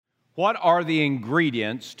What are the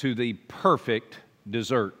ingredients to the perfect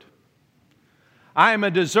dessert? I am a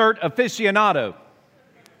dessert aficionado.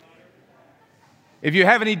 If you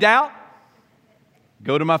have any doubt,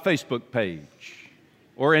 go to my Facebook page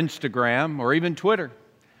or Instagram or even Twitter.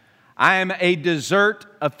 I am a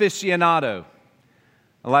dessert aficionado.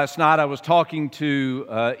 Last night I was talking to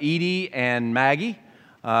Edie and Maggie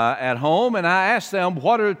at home, and I asked them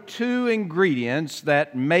what are two ingredients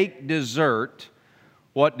that make dessert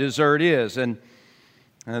what dessert is, and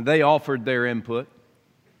they offered their input.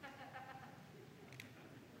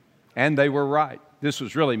 And they were right. This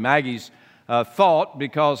was really Maggie's thought,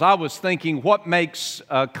 because I was thinking what makes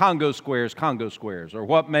Congo squares, or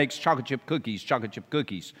what makes chocolate chip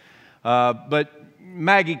cookies. But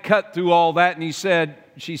Maggie cut through all that, and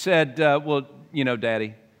she said, well, you know,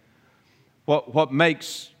 Daddy, what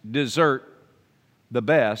makes dessert the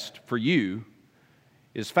best for you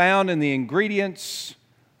is found in the ingredients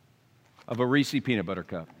of a Reese peanut butter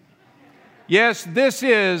cup. Yes, this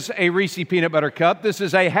is a Reese peanut butter cup. This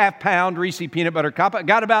is a half-pound Reese peanut butter cup. I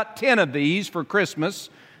got about 10 of these for Christmas.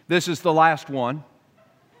 This is the last one.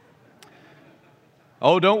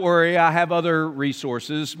 Oh, don't worry, I have other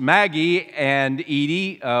resources. Maggie and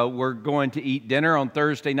Edie were going to eat dinner on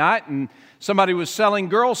Thursday night, and somebody was selling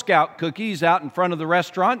Girl Scout cookies out in front of the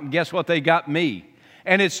restaurant, and guess what they got me?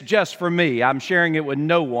 And it's just for me. I'm sharing it with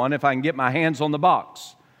no one if I can get my hands on the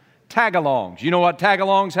box. Tagalongs. You know what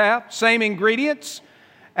tagalongs have? Same ingredients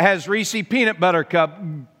as Reese peanut butter cup.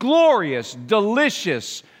 Glorious,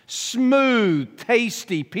 delicious, smooth,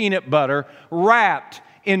 tasty peanut butter wrapped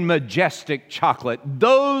in majestic chocolate.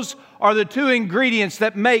 Those are the two ingredients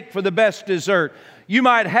that make for the best dessert. You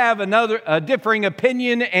might have a differing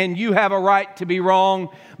opinion, and you have a right to be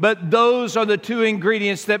wrong, but those are the two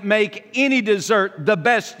ingredients that make any dessert the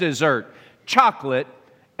best dessert: chocolate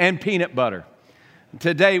and peanut butter.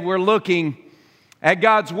 Today we're looking at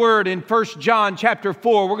God's Word in 1 John chapter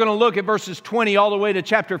 4. We're going to look at verses 20 all the way to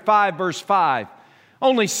chapter 5, verse 5.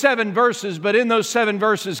 Only 7 verses, but in those 7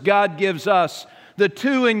 verses, God gives us the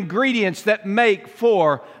two ingredients that make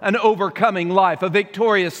for an overcoming life, a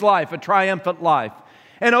victorious life, a triumphant life.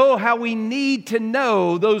 And oh, how we need to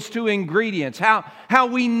know those two ingredients, how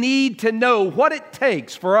we need to know what it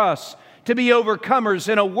takes for us to be overcomers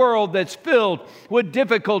in a world that's filled with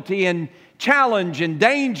difficulty and challenge and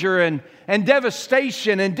danger and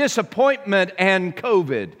devastation and disappointment and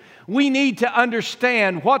COVID. We need to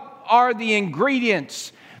understand what are the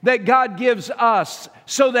ingredients that God gives us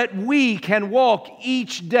so that we can walk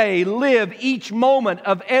each day, live each moment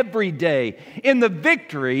of every day in the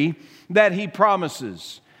victory that He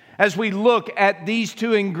promises. As we look at these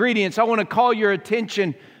two ingredients, I want to call your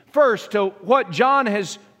attention first to what John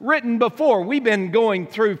has written before. We've been going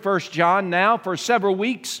through 1 John now for several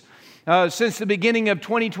weeks since the beginning of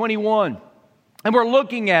 2021. And we're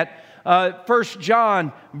looking at 1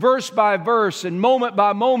 John verse by verse and moment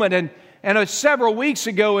by moment. And several weeks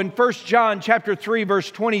ago in 1 John chapter 3,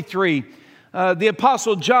 verse 23, the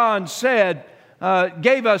Apostle John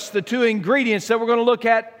gave us the two ingredients that we're going to look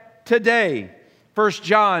at today. 1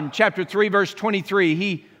 John chapter 3, verse 23,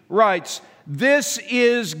 he writes, "This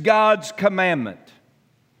is God's commandment."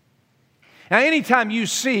 Now, anytime you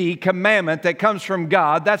see commandment that comes from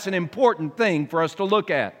God, that's an important thing for us to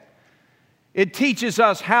look at. It teaches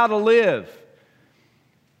us how to live.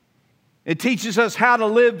 It teaches us how to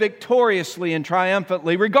live victoriously and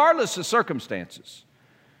triumphantly, regardless of circumstances.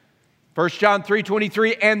 1 John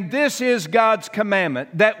 3:23, "And this is God's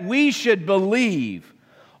commandment, that we should believe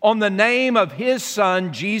on the name of His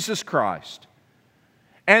Son, Jesus Christ,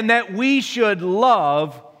 and that we should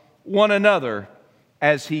love one another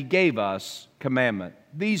as He gave us commandment."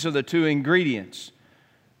 These are the two ingredients.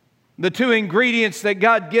 The two ingredients that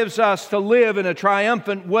God gives us to live in a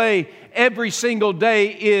triumphant way every single day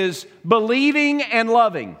is believing and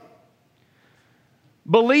loving.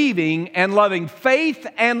 Believing and loving. Faith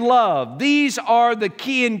and love. These are the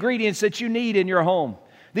key ingredients that you need in your home.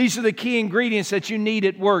 These are the key ingredients that you need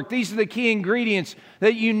at work. These are the key ingredients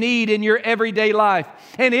that you need in your everyday life.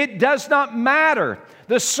 And it does not matter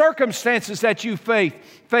the circumstances that you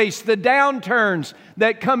face, the downturns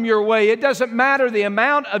that come your way. It doesn't matter the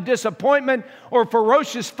amount of disappointment or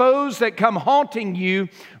ferocious foes that come haunting you.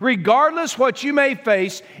 Regardless what you may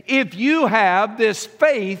face, if you have this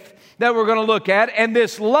faith that we're going to look at and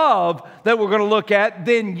this love that we're going to look at,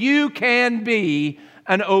 then you can be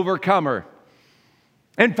an overcomer.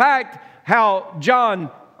 In fact, how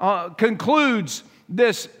John concludes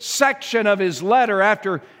this section of his letter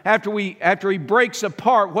after he breaks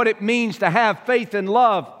apart what it means to have faith and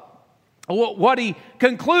love, what he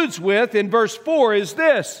concludes with in verse 4 is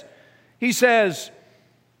this. He says,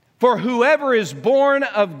 For whoever is born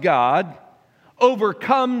of God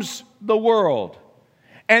overcomes the world.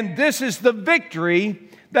 And this is the victory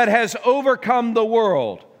that has overcome the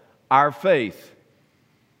world, our faith.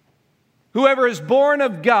 Whoever is born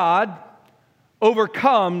of God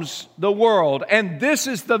overcomes the world. And this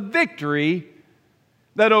is the victory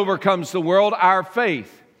that overcomes the world, our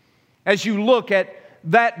faith. As you look at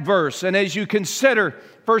that verse and as you consider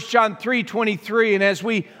 1 John 3:23, and as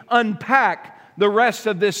we unpack the rest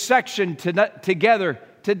of this section together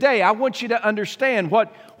today, I want you to understand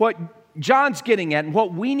what John's getting at, and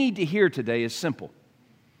what we need to hear today is simple.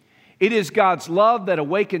 It is God's love that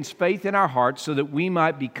awakens faith in our hearts so that we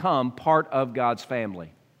might become part of God's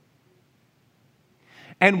family.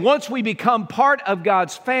 And once we become part of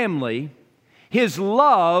God's family, His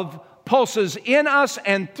love pulses in us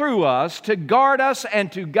and through us to guard us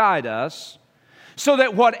and to guide us, so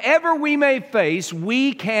that whatever we may face,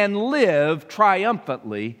 we can live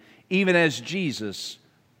triumphantly, even as Jesus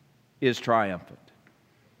is triumphant.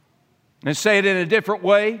 And say it in a different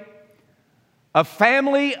way, a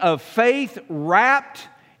family of faith wrapped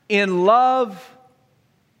in love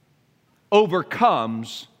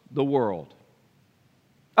overcomes the world.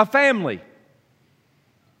 A family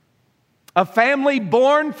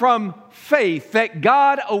born from faith that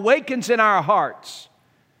God awakens in our hearts,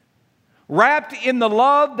 wrapped in the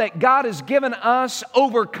love that God has given us,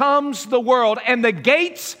 overcomes the world, and the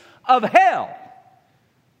gates of hell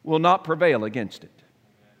will not prevail against it.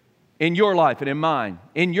 In your life and in mine,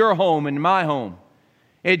 in your home and in my home,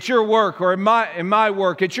 at your work or in my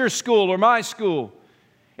work, at your school or my school,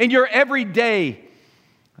 in your everyday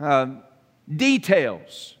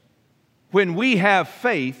details. When we have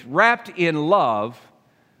faith wrapped in love,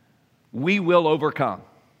 we will overcome.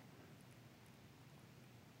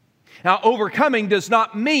 Now, overcoming does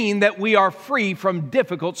not mean that we are free from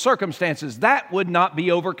difficult circumstances. That would not be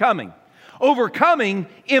overcoming. Overcoming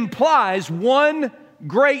implies one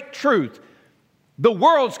great truth. The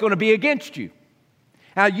world's going to be against you.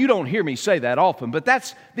 Now, you don't hear me say that often, but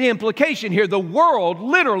that's the implication here. The world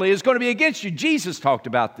literally is going to be against you. Jesus talked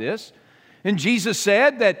about this. And Jesus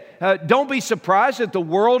said that don't be surprised that the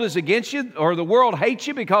world is against you or the world hates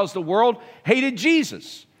you, because the world hated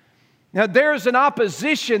Jesus. Now, there's an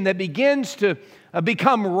opposition that begins to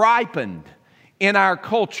become ripened in our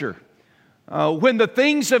culture. When the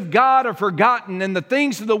things of God are forgotten and the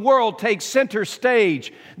things of the world take center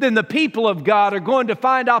stage, then the people of God are going to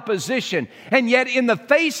find opposition. And yet in the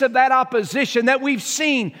face of that opposition that we've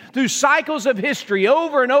seen through cycles of history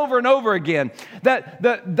over and over and over again,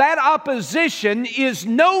 that opposition is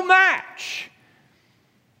no match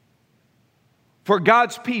for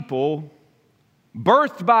God's people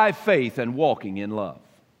birthed by faith and walking in love.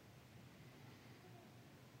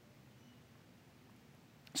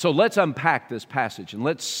 So let's unpack this passage and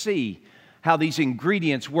let's see how these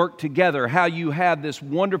ingredients work together, how you have this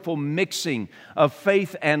wonderful mixing of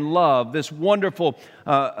faith and love, this wonderful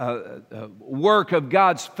work of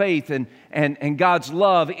God's faith and God's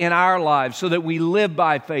love in our lives so that we live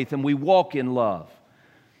by faith and we walk in love.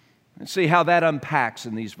 Let's see how that unpacks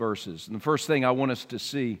in these verses. And the first thing I want us to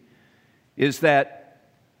see is that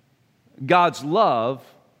God's love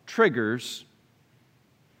triggers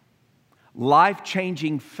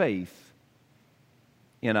life-changing faith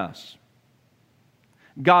in us.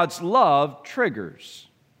 God's love triggers.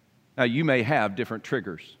 Now, you may have different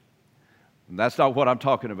triggers. That's not what I'm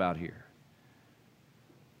talking about here.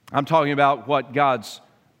 I'm talking about what God's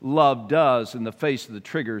love does in the face of the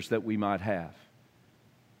triggers that we might have.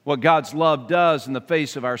 What God's love does in the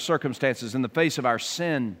face of our circumstances, in the face of our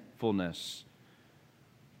sinfulness.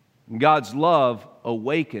 God's love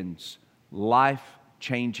awakens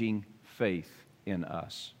life-changing faith in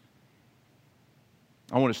us.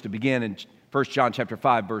 I want us to begin in 1 John chapter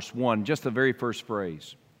 5, verse 1, just the very first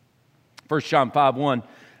phrase. 1 John 5, 1,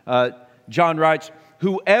 John writes,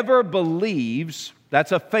 whoever believes,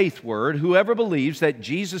 that's a faith word, whoever believes that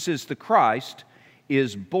Jesus is the Christ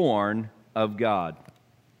is born of God.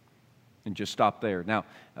 And just stop there. Now,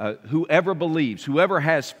 whoever believes, whoever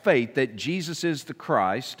has faith that Jesus is the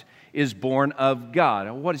Christ is born of God.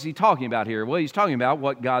 What is he talking about here? Well, he's talking about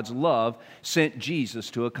what God's love sent Jesus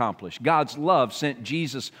to accomplish. God's love sent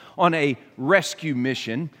Jesus on a rescue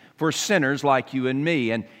mission for sinners like you and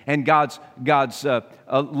me. And God's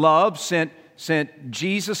love sent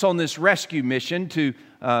Jesus on this rescue mission to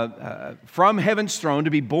from heaven's throne to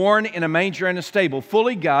be born in a manger and a stable,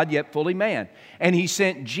 fully God yet fully man. And he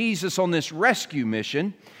sent Jesus on this rescue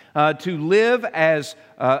mission to live as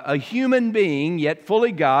a human being, yet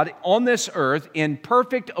fully God, on this earth in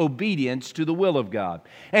perfect obedience to the will of God.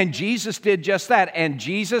 And Jesus did just that. And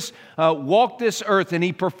Jesus walked this earth, and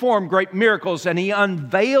He performed great miracles, and He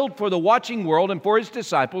unveiled for the watching world and for His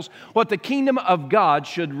disciples what the kingdom of God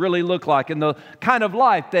should really look like and the kind of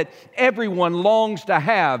life that everyone longs to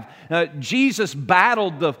have. Jesus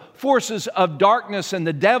battled the forces of darkness and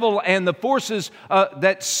the devil and the forces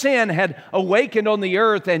that sin had awakened on the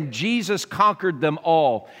earth, and Jesus conquered them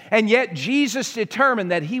all. And yet Jesus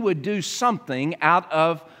determined that He would do something out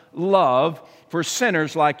of love for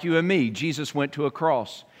sinners like you and me. Jesus went to a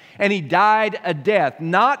cross. And He died a death,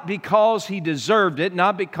 not because He deserved it,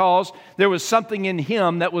 not because there was something in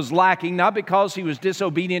Him that was lacking, not because He was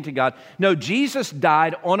disobedient to God. No, Jesus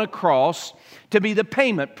died on a cross to be the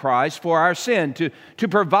payment price for our sin, to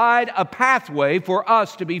provide a pathway for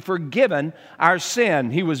us to be forgiven our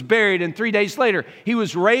sin. He was buried, and 3 days later, He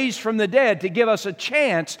was raised from the dead to give us a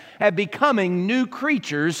chance at becoming new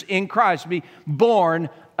creatures in Christ, to be born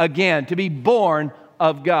again, to be born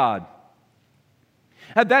of God.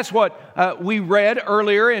 That's what we read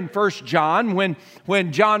earlier in 1 John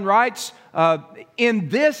when John writes, in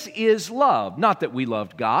this is love, not that we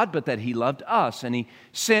loved God, but that He loved us, and He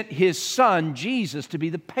sent His Son, Jesus, to be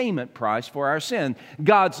the payment price for our sin.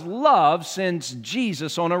 God's love sends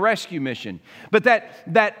Jesus on a rescue mission. But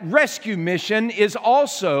that rescue mission is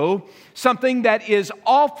also something that is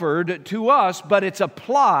offered to us, but it's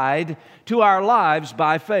applied to our lives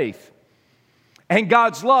by faith. And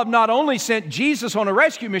God's love not only sent Jesus on a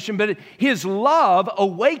rescue mission, but His love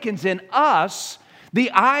awakens in us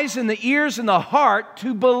the eyes and the ears and the heart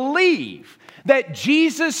to believe that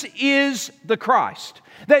Jesus is the Christ,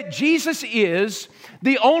 that Jesus is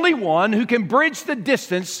the only one who can bridge the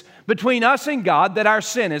distance between us and God that our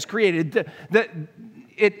sin has created.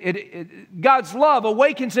 God's love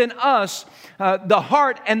awakens in us the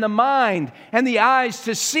heart and the mind and the eyes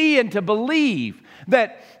to see and to believe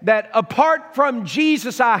that apart from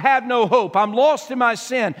Jesus, I have no hope. I'm lost in my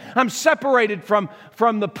sin. I'm separated from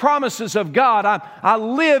the promises of God. I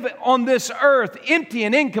live on this earth empty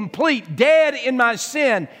and incomplete, dead in my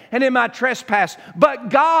sin and in my trespass. But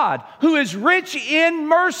God, who is rich in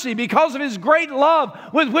mercy because of His great love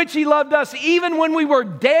with which He loved us, even when we were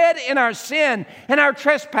dead in our sin and our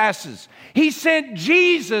trespasses, He sent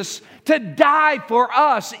Jesus to die for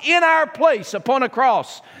us in our place upon a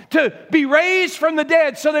cross, to be raised from the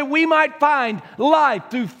dead so that we might find life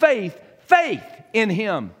through faith in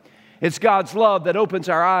Him. It's God's love that opens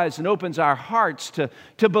our eyes and opens our hearts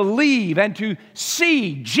to believe and to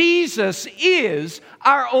see Jesus is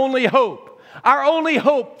our only hope. Our only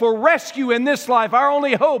hope for rescue in this life, our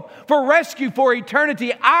only hope for rescue for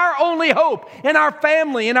eternity, our only hope in our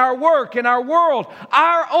family, in our work, in our world,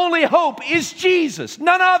 our only hope is Jesus,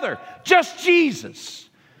 none other, just Jesus.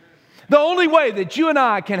 The only way that you and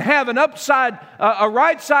I can have a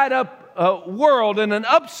right side up world and an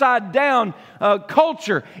upside down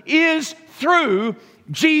culture is through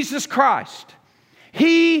Jesus Christ.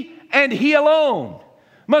 He and He alone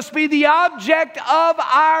must be the object of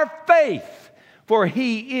our faith, for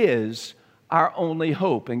He is our only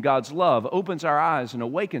hope. And God's love opens our eyes and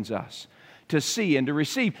awakens us to see and to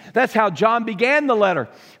receive. That's how John began the letter.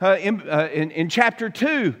 In chapter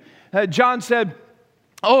 2, John said,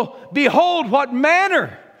 "Oh, behold, what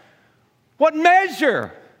manner, what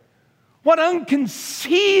measure, what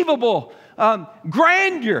inconceivable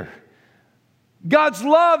grandeur. God's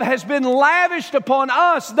love has been lavished upon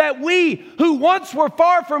us, that we who once were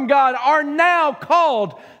far from God are now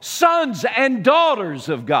called sons and daughters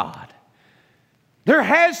of God." There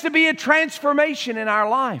has to be a transformation in our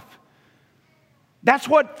life. That's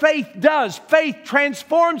what faith does. Faith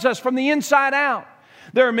transforms us from the inside out.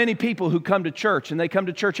 There are many people who come to church, and they come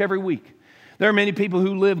to church every week. There are many people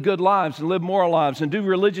who live good lives and live moral lives and do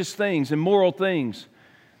religious things and moral things,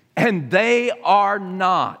 and they are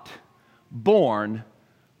not born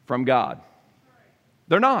from God.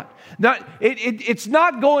 They're not. It's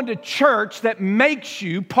not going to church that makes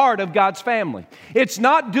you part of God's family. It's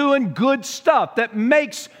not doing good stuff that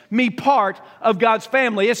makes me part of God's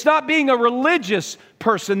family. It's not being a religious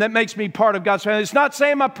person that makes me part of God's family. It's not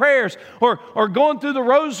saying my prayers or going through the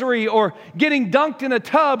rosary or getting dunked in a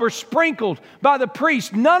tub or sprinkled by the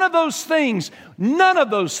priest. None of those things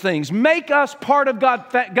make us part of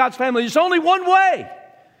God's family. There's only one way.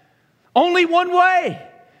 Only one way.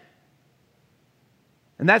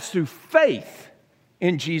 And that's through faith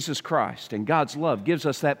in Jesus Christ. And God's love gives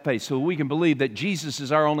us that faith so we can believe that Jesus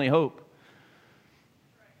is our only hope.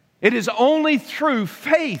 It is only through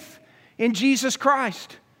faith in Jesus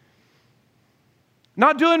Christ.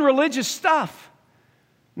 Not doing religious stuff.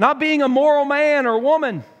 not being a moral man or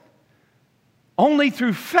woman, only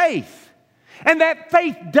through faith. And that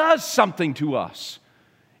faith does something to us.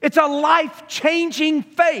 It's a life-changing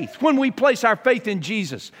faith when we place our faith in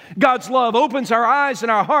Jesus. God's love opens our eyes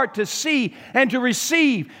and our heart to see and to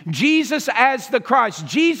receive Jesus as the Christ,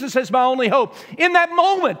 Jesus as my only hope. In that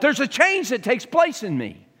moment, there's a change that takes place in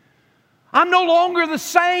me. I'm no longer the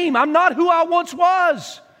same. I'm not who I once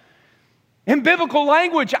was. In biblical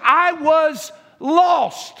language, I was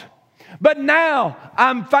lost, but now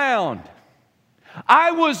I'm found.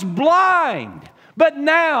 I was blind, but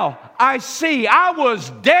now I see. I was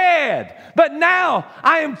dead, but now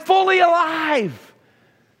I am fully alive.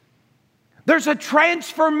 There's a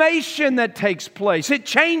transformation that takes place. It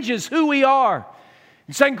changes who we are.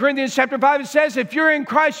 In 2 Corinthians chapter 5, it says, if you're in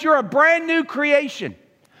Christ, you're a brand new creation.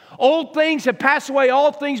 Old things have passed away,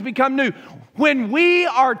 all things become new. When we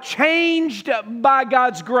are changed by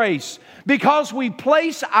God's grace, because we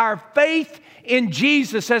place our faith in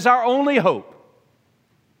Jesus as our only hope,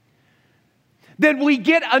 then we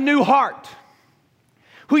get a new heart.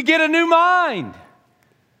 We get a new mind.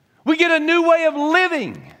 We get a new way of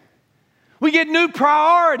living. We get new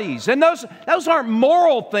priorities. And those aren't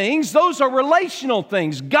moral things. Those are relational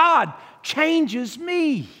things. God changes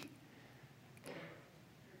me.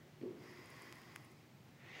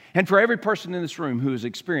 And for every person in this room who has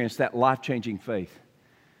experienced that life-changing faith,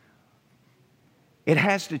 it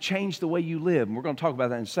has to change the way you live. And we're going to talk about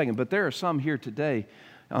that in a second. But there are some here today,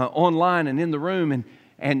 online and in the room,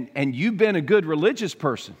 and you've been a good religious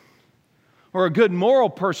person or a good moral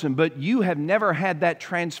person, but you have never had that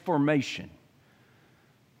transformation.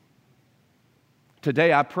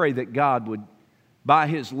 Today I pray that God would, by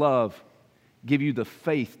His love, give you the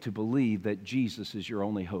faith to believe that Jesus is your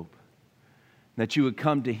only hope. That you would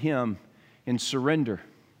come to Him in surrender,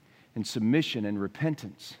 in submission and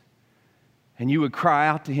repentance. And you would cry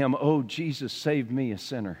out to Him, "Oh, Jesus, save me, a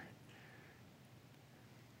sinner."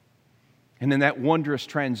 And in that wondrous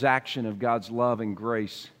transaction of God's love and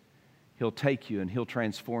grace, He'll take you and He'll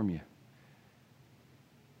transform you.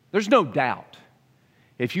 There's no doubt.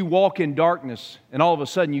 If you walk in darkness and all of a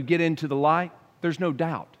sudden you get into the light, there's no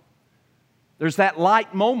doubt. There's that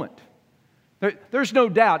light moment. There's no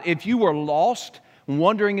doubt. If you were lost,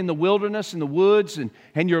 wandering in the wilderness, in the woods,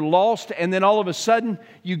 and you're lost, and then all of a sudden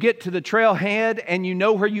you get to the trailhead and you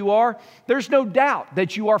know where you are, there's no doubt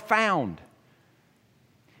that you are found.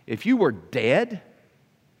 If you were dead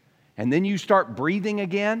and then you start breathing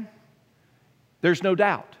again, there's no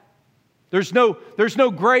doubt. There's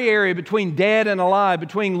no gray area between dead and alive,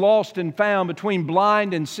 between lost and found, between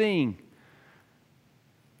blind and seeing.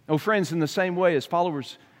 Oh, friends, in the same way as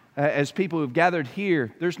followers, as people who have gathered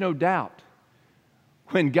here, there's no doubt.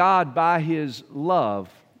 When God, by His love,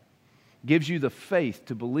 gives you the faith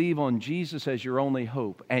to believe on Jesus as your only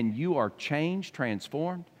hope, and you are changed,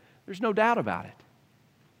 transformed, there's no doubt about it.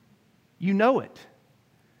 You know it.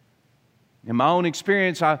 In my own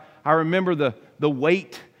experience, I remember the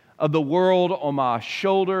weight of the world on my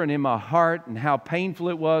shoulder and in my heart, and how painful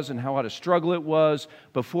it was and how what a struggle it was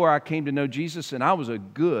before I came to know Jesus. And I was a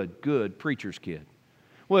good preacher's kid.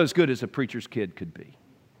 Well, as good as a preacher's kid could be.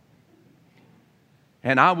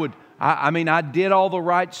 And I did all the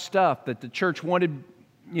right stuff that the church wanted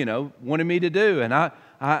me to do. And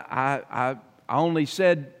I only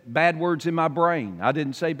said bad words in my brain. I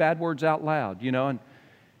didn't say bad words out loud, and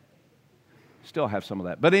still have some of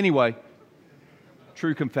that. But anyway,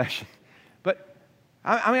 true confession. But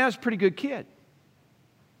I was a pretty good kid.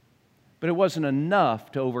 But it wasn't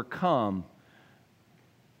enough to overcome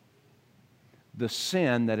the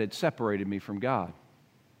sin that had separated me from God.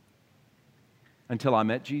 Until I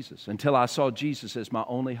met Jesus. Until I saw Jesus as my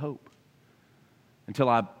only hope. Until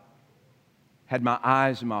I had my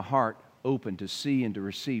eyes and my heart open to see and to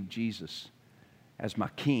receive Jesus as my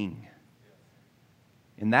King.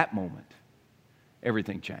 In that moment,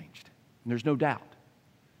 everything changed. And there's no doubt.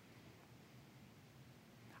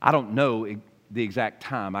 I don't know the exact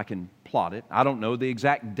time. I can plot it. I don't know the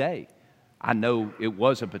exact day. I know it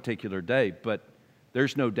was a particular day, but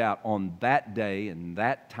there's no doubt on that day and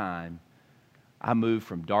that time, I moved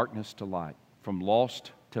from darkness to light, from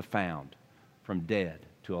lost to found, from dead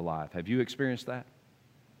to alive. Have you experienced that?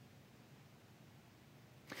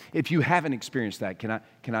 If you haven't experienced that,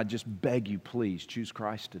 can I just beg you, please, choose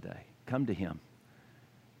Christ today. Come to Him.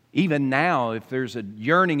 Even now, if there's a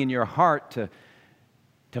yearning in your heart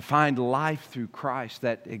to find life through Christ,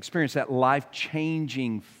 that experience that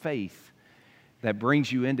life-changing faith that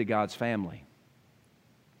brings you into God's family,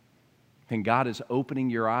 then God is opening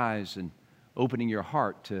your eyes and opening your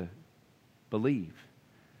heart to believe.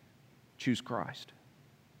 Choose Christ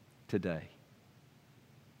today.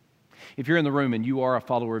 If you're in the room and you are a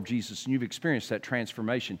follower of Jesus and you've experienced that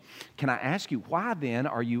transformation, can I ask you, why then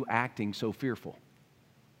are you acting so fearful?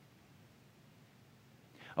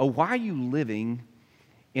 Oh, why are you living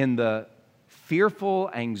in the fearful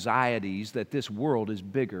anxieties that this world is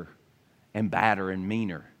bigger and badder and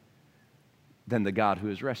meaner than the God who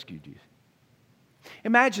has rescued you?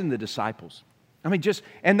 Imagine the disciples.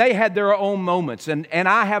 And they had their own moments, and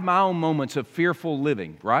I have my own moments of fearful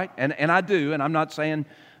living, right? And I do, and I'm not saying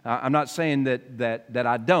that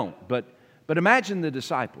I don't, but imagine the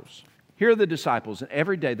disciples. Here are the disciples, and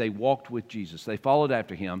every day they walked with Jesus. They followed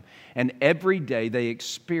after Him, and every day they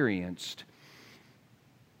experienced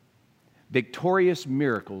victorious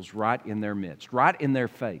miracles right in their midst, right in their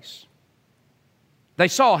face. They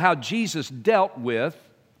saw how Jesus dealt with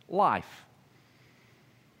life.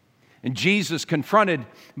 And Jesus confronted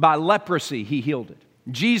by leprosy, He healed it.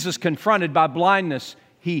 Jesus confronted by blindness,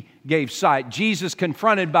 He gave sight. Jesus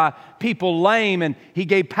confronted by people lame, and He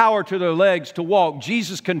gave power to their legs to walk.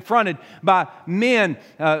 Jesus confronted by men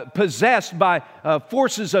possessed by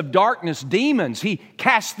forces of darkness, demons. He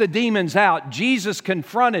cast the demons out. Jesus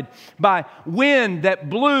confronted by wind that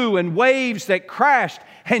blew and waves that crashed,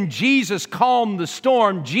 and Jesus calmed the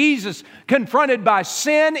storm. Jesus confronted by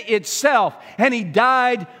sin itself, and He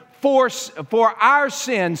died for our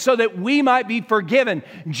sins so that we might be forgiven.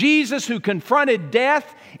 Jesus, who confronted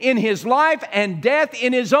death in His life and death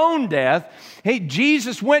in His own death,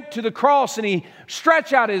 Jesus went to the cross and He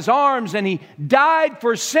stretched out His arms and He died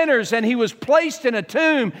for sinners, and He was placed in a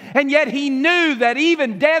tomb, and yet He knew that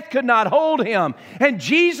even death could not hold Him. And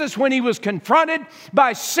Jesus, when He was confronted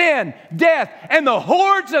by sin, death, and the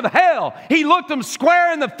hordes of hell, He looked them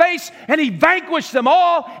square in the face and He vanquished them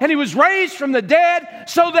all, and He was raised from the dead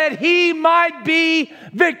so that He might be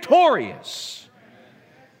victorious.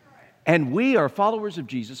 And we are followers of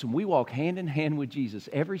Jesus, and we walk hand in hand with Jesus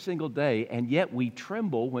every single day, and yet we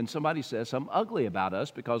tremble when somebody says something ugly about us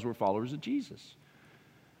because we're followers of Jesus.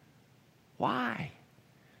 Why?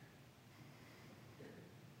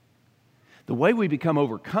 The way we become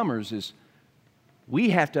overcomers is we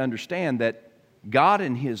have to understand that God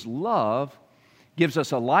in His love gives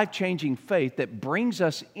us a life-changing faith that brings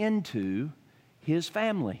us into His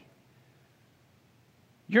family.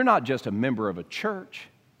 You're not just a member of a church.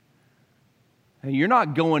 You're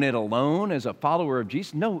not going it alone as a follower of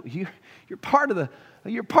Jesus. No, you're part of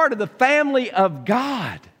the family of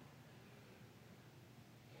God.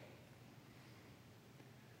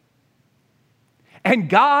 And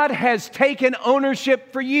God has taken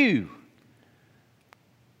ownership for you.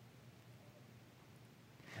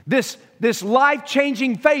 This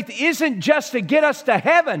life-changing faith isn't just to get us to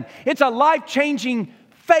heaven. It's a life-changing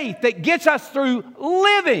faith that gets us through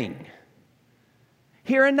living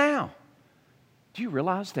here and now. Do you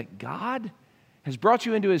realize that God has brought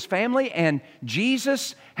you into His family, and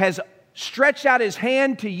Jesus has stretched out His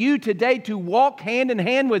hand to you today to walk hand in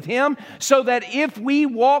hand with Him, so that if we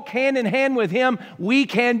walk hand in hand with Him, we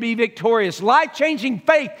can be victorious. Life-changing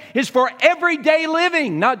faith is for everyday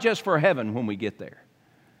living, not just for heaven when we get there.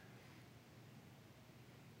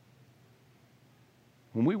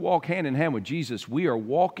 When we walk hand in hand with Jesus, we are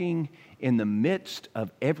walking in the midst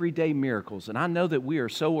of everyday miracles. And I know that we are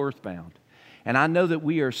so earthbound. And I know that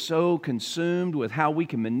we are so consumed with how we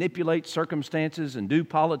can manipulate circumstances and do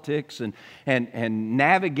politics and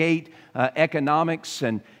navigate economics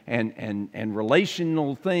and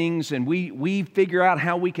relational things. And we figure out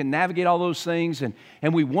how we can navigate all those things.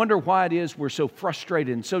 And we wonder why it is we're so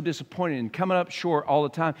frustrated and so disappointed and coming up short all the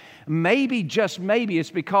time. Maybe, just maybe,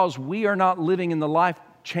 it's because we are not living in the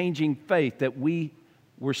life-changing faith that we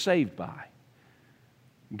were saved by.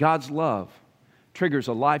 God's love triggers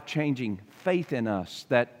a life-changing faith in us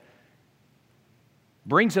that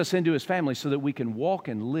brings us into His family so that we can walk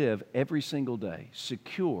and live every single day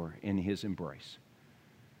secure in His embrace.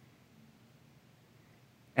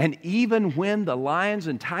 And even when the lions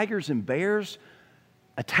and tigers and bears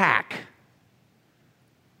attack,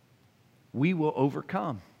 we will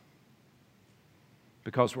overcome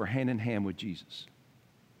because we're hand in hand with Jesus.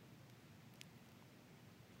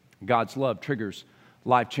 God's love triggers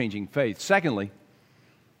life-changing faith. Secondly,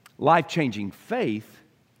 life-changing faith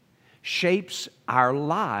shapes our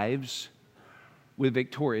lives with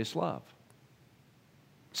victorious love.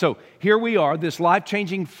 So here we are, this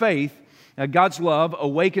life-changing faith, God's love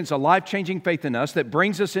awakens a life-changing faith in us that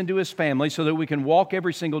brings us into His family so that we can walk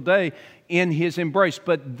every single day in His embrace.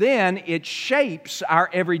 But then it shapes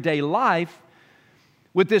our everyday life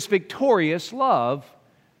with this victorious love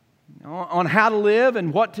on how to live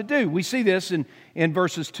and what to do. We see this in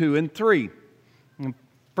verses 2 and 3.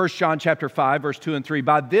 1 John chapter 5, verse 2 and 3,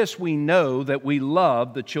 by this we know that we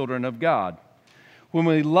love the children of God. When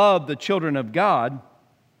we love the children of God,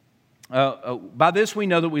 by this we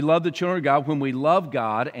know that we love the children of God when we love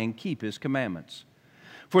God and keep His commandments.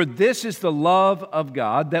 For this is the love of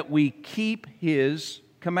God, that we keep His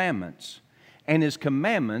commandments, and His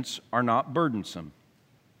commandments are not burdensome.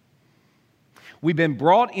 We've been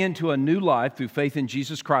brought into a new life through faith in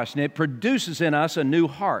Jesus Christ, and it produces in us a new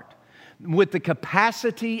heart with the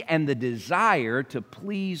capacity and the desire to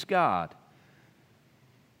please God.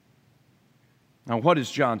 Now, what is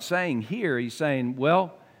John saying here? He's saying,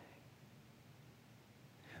 well,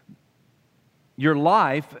 your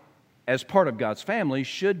life as part of God's family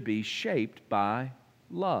should be shaped by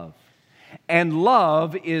love. And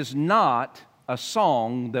love is not a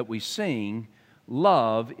song that we sing.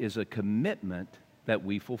 Love is a commitment that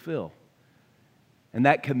we fulfill. And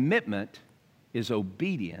that commitment is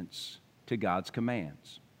obedience to God's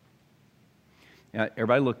commands. Now,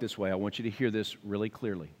 everybody look this way. I want you to hear this really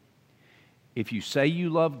clearly. If you say you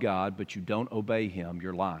love God but you don't obey Him,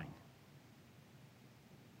 you're lying.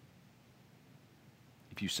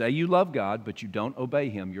 If you say you love God but you don't obey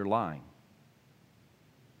Him, you're lying.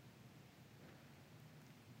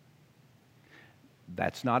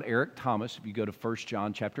 That's not Eric Thomas. If you go to 1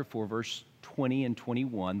 John chapter 4, verse 20 and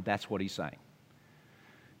 21, that's what he's saying.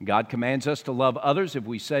 God commands us to love others. If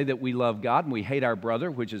we say that we love God and we hate our brother,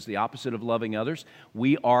 which is the opposite of loving others,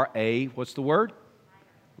 we are what's the word?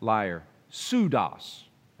 Liar. Pseudos.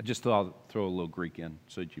 I just thought I'd throw a little Greek in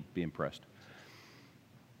so that you'd be impressed.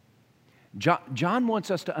 John wants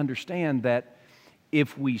us to understand that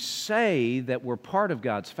if we say that we're part of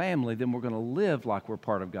God's family, then we're going to live like we're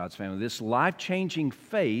part of God's family. This life-changing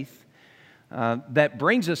faith that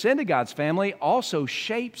brings us into God's family also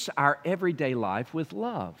shapes our everyday life with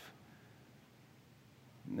love.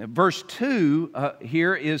 Verse 2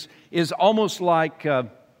 here is almost like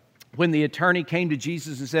when the attorney came to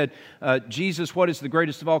Jesus and said, Jesus, what is the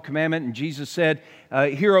greatest of all commandments? And Jesus said,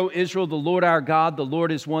 Hear, O Israel, the Lord our God, the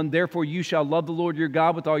Lord is one. Therefore you shall love the Lord your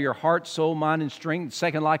God with all your heart, soul, mind, and strength.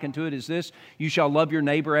 Second like unto it is this, you shall love your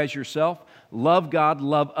neighbor as yourself. Love God,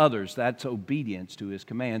 love others. That's obedience to His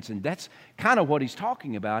commands. And that's kind of what He's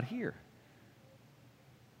talking about here.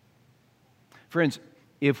 Friends,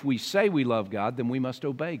 if we say we love God, then we must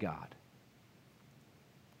obey God.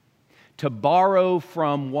 To borrow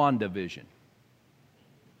from WandaVision,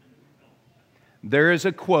 there is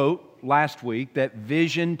a quote last week that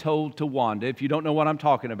Vision told to Wanda. If you don't know what I'm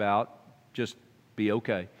talking about, just be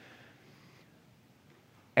okay.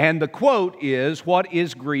 And the quote is, what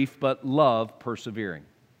is grief but love persevering?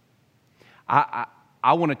 I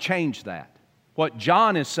want to change that. What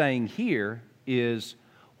John is saying here is,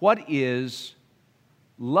 what is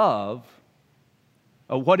love,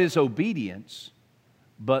 or what is obedience,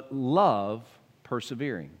 but love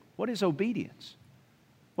persevering? What is obedience?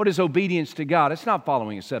 What is obedience to God? It's not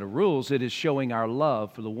following a set of rules. It is showing our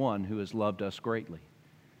love for the one who has loved us greatly.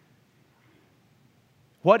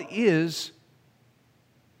 What is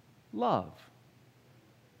love?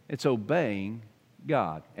 It's obeying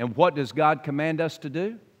God. And what does God command us to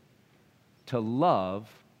do? To love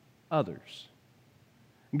others.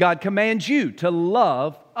 God commands you to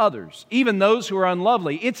love others, even those who are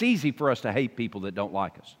unlovely. It's easy for us to hate people that don't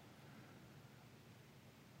like us.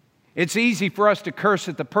 It's easy for us to curse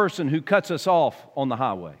at the person who cuts us off on the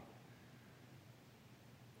highway.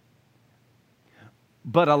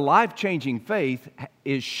 But a life-changing faith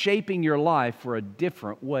is shaping your life for a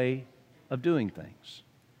different way of doing things.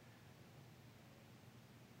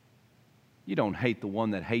 You don't hate the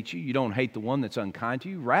one that hates you. You don't hate the one that's unkind to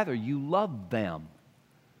you. Rather, you love them.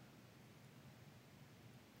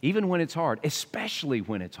 Even when it's hard, especially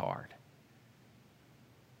when it's hard.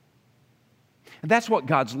 And that's what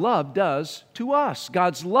God's love does to us.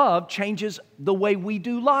 God's love changes the way we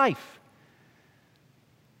do life.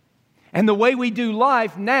 And the way we do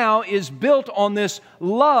life now is built on this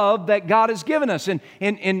love that God has given us. And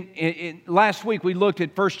last week we looked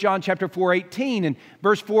at 1 John chapter 4:18,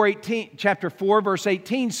 and chapter 4, verse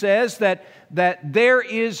 18 says that there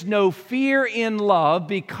is no fear in love,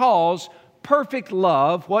 because perfect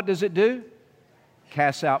love, what does it do?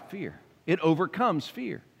 Casts out fear. It overcomes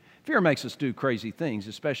fear. Fear makes us do crazy things,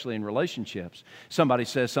 especially in relationships. Somebody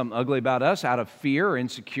says something ugly about us out of fear or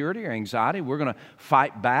insecurity or anxiety. We're going to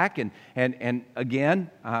fight back. And again,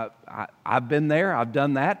 I've been there. I've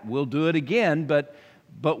done that. We'll do it again. But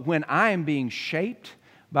when I am being shaped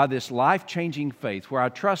by this life-changing faith where I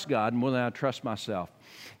trust God more than I trust myself,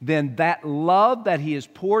 then that love that He has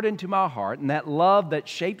poured into my heart and that love that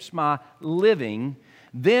shapes my living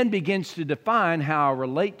then begins to define how I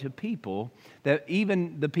relate to people, that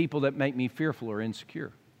even the people that make me fearful or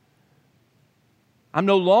insecure. I'm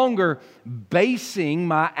no longer basing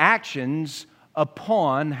my actions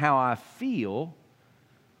upon how I feel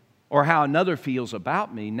or how another feels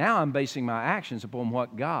about me. Now I'm basing my actions upon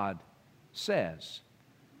what God says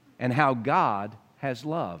and how God has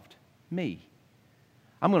loved me.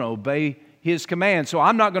 I'm going to obey His command. So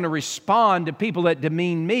I'm not going to respond to people that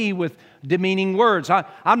demean me with demeaning words.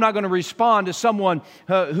 I'm not going to respond to someone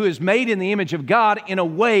who is made in the image of God in a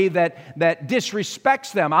way that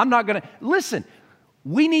disrespects them. I'm not going to... Listen,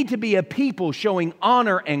 we need to be a people showing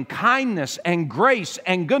honor and kindness and grace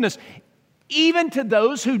and goodness, even to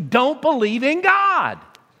those who don't believe in God.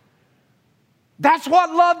 That's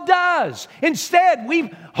what love does. Instead,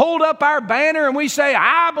 we hold up our banner and we say,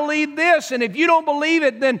 I believe this, and if you don't believe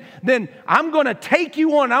it, then I'm going to take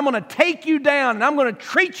you on, I'm going to take you down, and I'm going to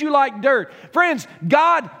treat you like dirt. Friends,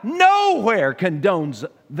 God nowhere condones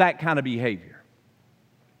that kind of behavior.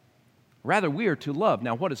 Rather, we are to love.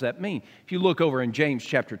 Now, what does that mean? If you look over in James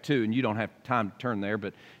chapter 2, and you don't have time to turn there,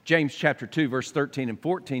 but James chapter 2, verse 13 and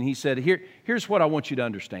 14, he said, here's what I want you to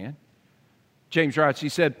understand. James writes, he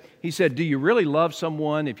said, do you really love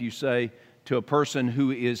someone if you say to a person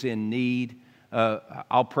who is in need,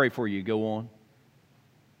 I'll pray for you, go on?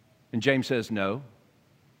 And James says, no.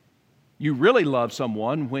 You really love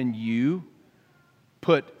someone when you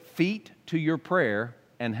put feet to your prayer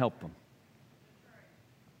and help them.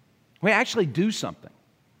 We actually do something.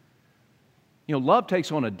 You know, love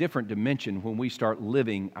takes on a different dimension when we start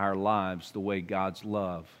living our lives the way God's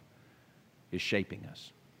love is shaping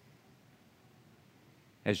us.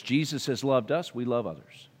 As Jesus has loved us, we love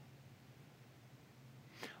others.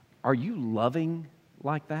 Are you loving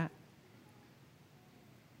like that?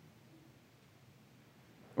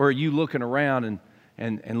 Or are you looking around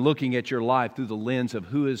and looking at your life through the lens of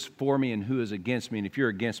who is for me and who is against me, and if you're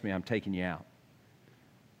against me, I'm taking you out?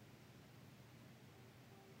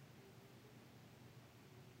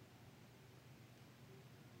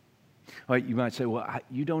 Well, you might say, well,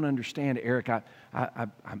 you don't understand, Eric.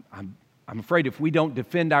 I'm afraid if we don't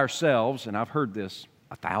defend ourselves, and I've heard this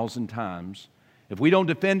 1,000 times, if we don't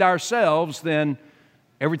defend ourselves, then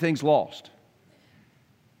everything's lost.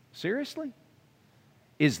 Seriously?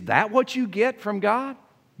 Is that what you get from God,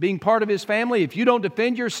 being part of His family? If you don't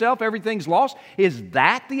defend yourself, everything's lost? Is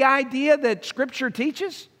that the idea that Scripture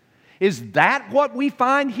teaches? Is that what we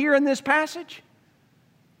find here in this passage?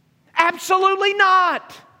 Absolutely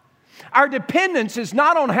not. Our dependence is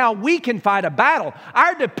not on how we can fight a battle.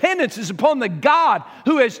 Our dependence is upon the God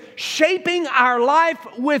who is shaping our life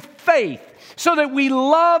with faith so that we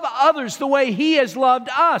love others the way He has loved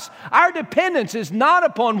us. Our dependence is not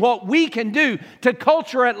upon what we can do to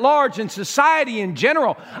culture at large and society in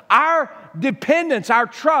general. Our dependence, our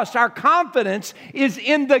trust, our confidence is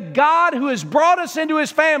in the God who has brought us into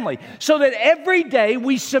His family, so that every day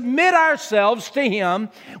we submit ourselves to Him.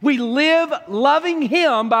 We live loving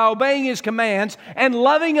Him by obeying His commands and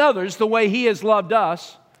loving others the way He has loved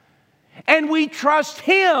us. And we trust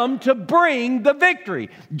Him to bring the victory,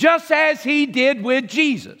 just as He did with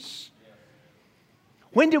Jesus.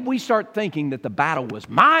 When did we start thinking that the battle was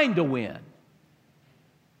mine to win?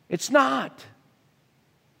 It's not.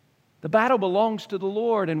 The battle belongs to the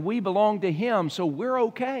Lord, and we belong to Him, so we're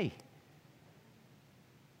okay.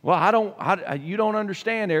 Well, you don't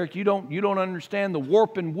understand, Eric. You don't understand the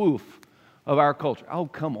warp and woof of our culture. Oh,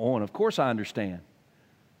 come on. Of course I understand.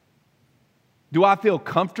 Do I feel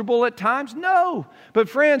comfortable at times? No. But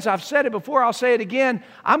friends, I've said it before, I'll say it again.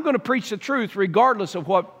 I'm going to preach the truth regardless of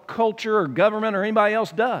what culture or government or anybody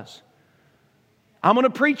else does. I'm going to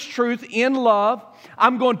preach truth in love.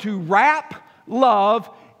 I'm going to wrap love.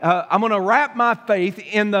 I'm going to wrap my faith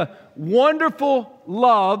in the wonderful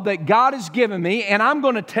love that God has given me, and I'm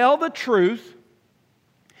going to tell the truth.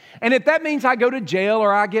 And if that means I go to jail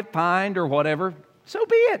or I get fined or whatever, so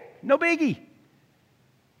be it. No biggie.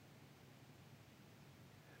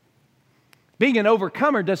 Being an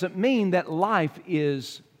overcomer doesn't mean that life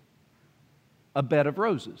is a bed of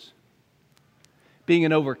roses. Being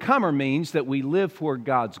an overcomer means that we live for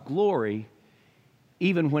God's glory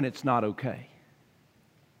even when it's not okay.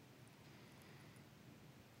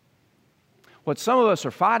 What some of us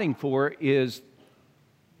are fighting for is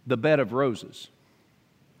the bed of roses.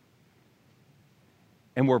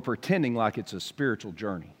 And we're pretending like it's a spiritual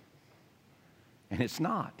journey. And it's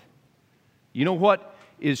not. You know what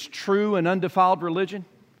is true and undefiled religion?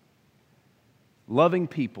 Loving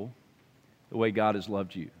people the way God has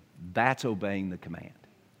loved you. That's obeying the command.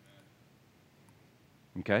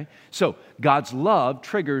 Okay? So, God's love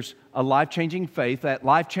triggers a life-changing faith. That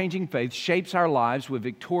life-changing faith shapes our lives with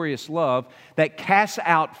victorious love that casts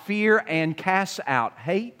out fear and casts out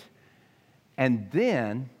hate. And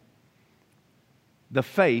then, the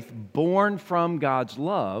faith born from God's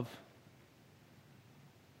love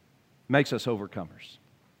makes us overcomers.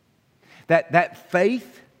 That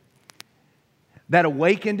faith that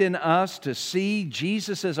awakened in us to see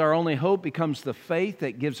Jesus as our only hope becomes the faith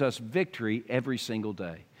that gives us victory every single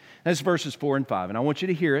day. That's verses 4 and 5, and I want you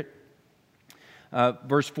to hear it.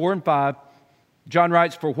 Verse 4 and 5, John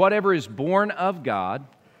writes, "For whatever is born of God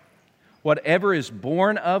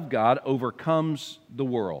overcomes the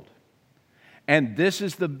world. And this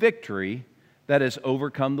is the victory that has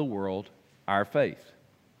overcome the world, our faith.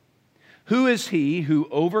 Who is he who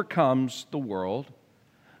overcomes the world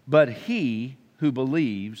but he who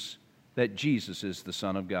believes that Jesus is the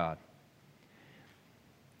Son of God?"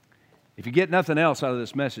 If you get nothing else out of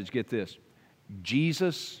this message, get this.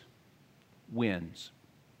 Jesus wins.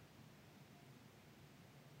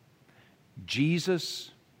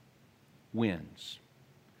 Jesus wins.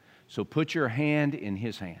 So put your hand in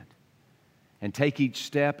His hand and take each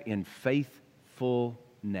step in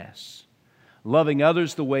faithfulness, loving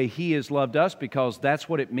others the way He has loved us, because that's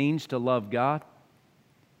what it means to love God.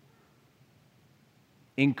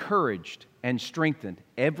 Encouraged and strengthened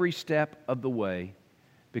every step of the way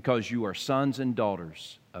because you are sons and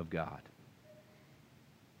daughters of God.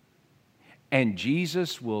 And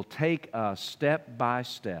Jesus will take us step by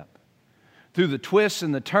step through the twists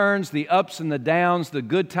and the turns, the ups and the downs, the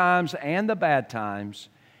good times and the bad times,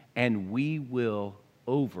 and we will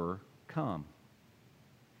overcome.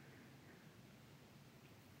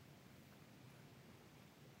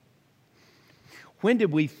 When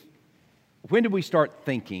did we start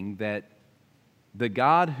thinking that the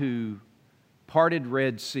God who parted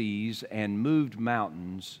Red Seas and moved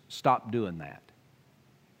mountains stopped doing that?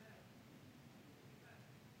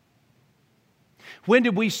 When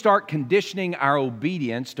did we start conditioning our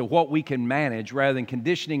obedience to what we can manage rather than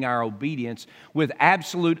conditioning our obedience with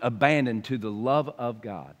absolute abandon to the love of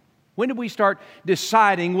God? When did we start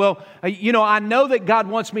deciding, well, I know that God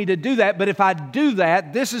wants me to do that, but if I do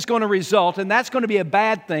that, this is going to result, and that's going to be a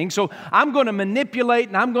bad thing. So I'm going to manipulate,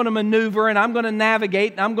 and I'm going to maneuver, and I'm going to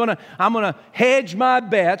navigate, and I'm going to hedge my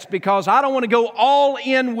bets because I don't want to go all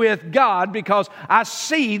in with God, because I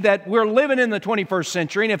see that we're living in the 21st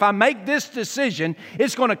century, and if I make this decision,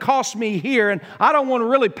 it's going to cost me here, and I don't want to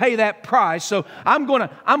really pay that price. So I'm going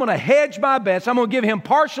to hedge my bets. I'm going to give Him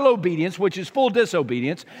partial obedience, which is full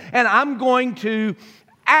disobedience, and I'm going to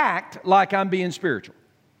act like I'm being spiritual.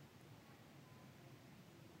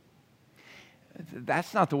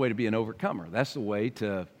 That's not the way to be an overcomer. That's the way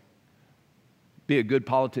to be a good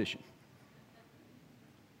politician.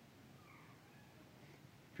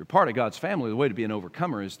 If you're part of God's family, the way to be an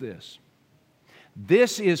overcomer is this.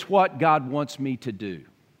 This is what God wants me to do.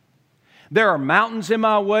 There are mountains in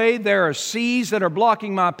my way. There are seas that are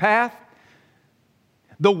blocking my path.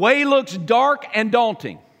 The way looks dark and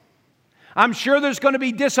daunting. I'm sure there's going to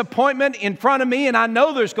be disappointment in front of me, and I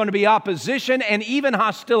know there's going to be opposition and even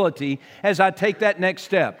hostility as I take that next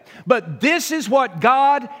step. But this is what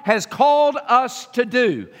God has called us to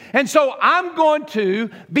do. And so I'm going to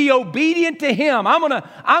be obedient to Him.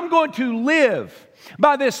 I'm going to live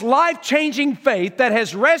by this life-changing faith that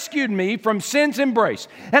has rescued me from sin's embrace.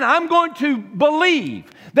 And I'm going to believe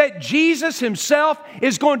that Jesus Himself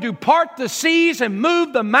is going to part the seas and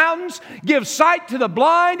move the mountains, give sight to the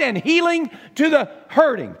blind and healing to the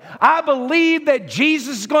hurting. I believe that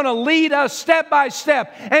Jesus is going to lead us step by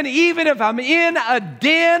step. And even if I'm in a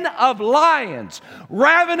den of lions,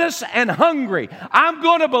 ravenous and hungry, I'm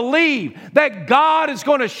going to believe that God is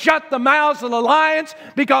going to shut the mouths of the lions,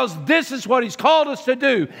 because this is what He's called us to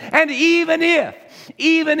do. And even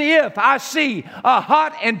if I see a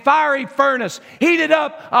hot and fiery furnace heated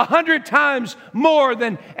up 100 times more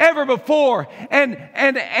than ever before, and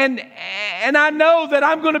I know that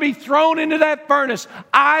I'm going to be thrown into that furnace,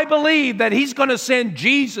 I believe that He's going to send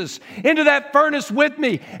Jesus into that furnace with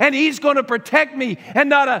me, and He's going to protect me, and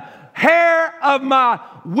not a hair of my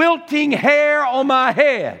wilting hair on my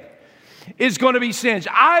head is going to be singed.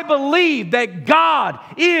 I believe that God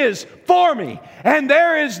is for me, and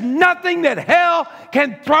there is nothing that hell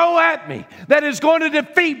can throw at me that is going to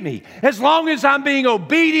defeat me as long as I'm being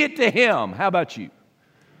obedient to Him. How about you?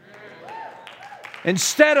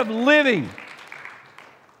 Instead of living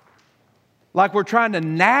like we're trying to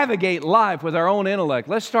navigate life with our own intellect,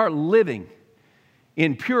 let's start living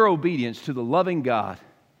in pure obedience to the loving God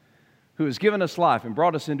who has given us life and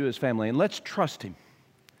brought us into His family, and let's trust Him.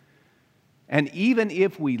 And even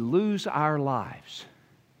if we lose our lives,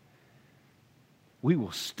 we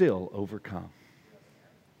will still overcome.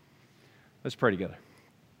 Let's pray together.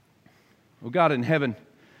 Oh God in heaven,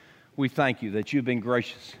 we thank you that you've been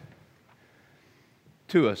gracious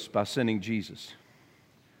to us by sending Jesus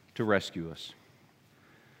to rescue us.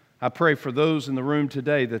 I pray for those in the room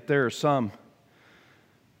today that there are some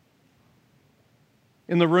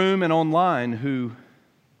in the room and online who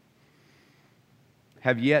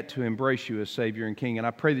have yet to embrace you as Savior and King. And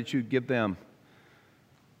I pray that you'd give them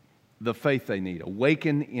the faith they need.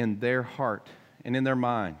 Awaken in their heart and in their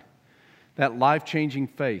mind that life-changing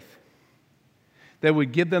faith that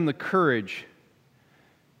would give them the courage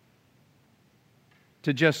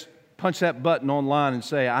to just punch that button online and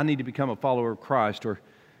say, I need to become a follower of Christ, or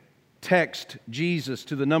text Jesus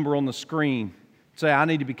to the number on the screen, say, I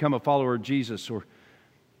need to become a follower of Jesus, or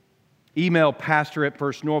email pastor at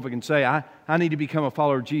First Norfolk and say, I need to become a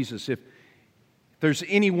follower of Jesus. If there's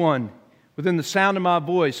anyone within the sound of my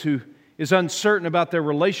voice who is uncertain about their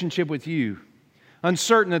relationship with you,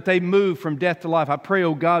 uncertain that they move from death to life, I pray,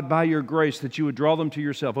 oh God, by your grace that you would draw them to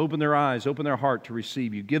yourself, open their eyes, open their heart to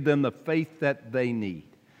receive you, give them the faith that they need,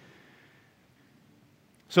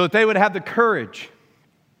 so that they would have the courage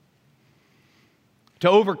to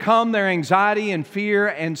overcome their anxiety and fear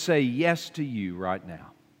and say yes to you right now.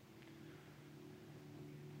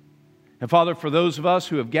 And Father, for those of us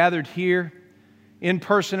who have gathered here in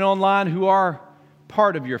person and online who are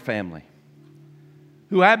part of your family,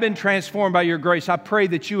 who have been transformed by your grace, I pray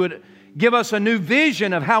that you would give us a new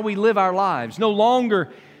vision of how we live our lives, no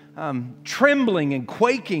longer trembling and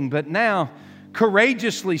quaking, but now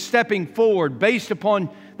courageously stepping forward based upon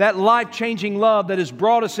that life-changing love that has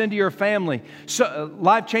brought us into your family,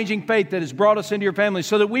 life-changing faith that has brought us into your family,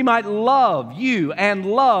 so that we might love you and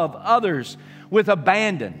love others with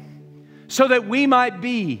abandon, so that we might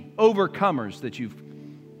be overcomers that you've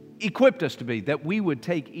equipped us to be, that we would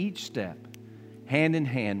take each step hand in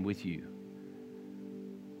hand with you.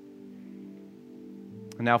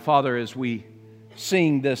 And now, Father, as we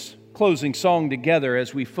sing this closing song together,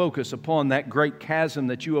 as we focus upon that great chasm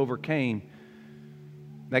that you overcame,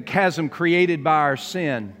 that chasm created by our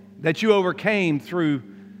sin, that you overcame through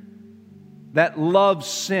that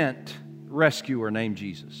love-sent rescuer named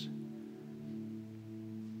Jesus.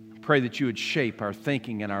 I pray that you would shape our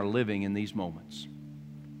thinking and our living in these moments.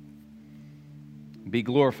 Be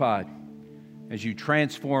glorified as you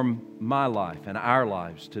transform my life and our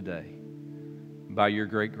lives today by your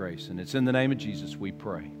great grace. And it's in the name of Jesus we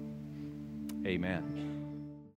pray. Amen.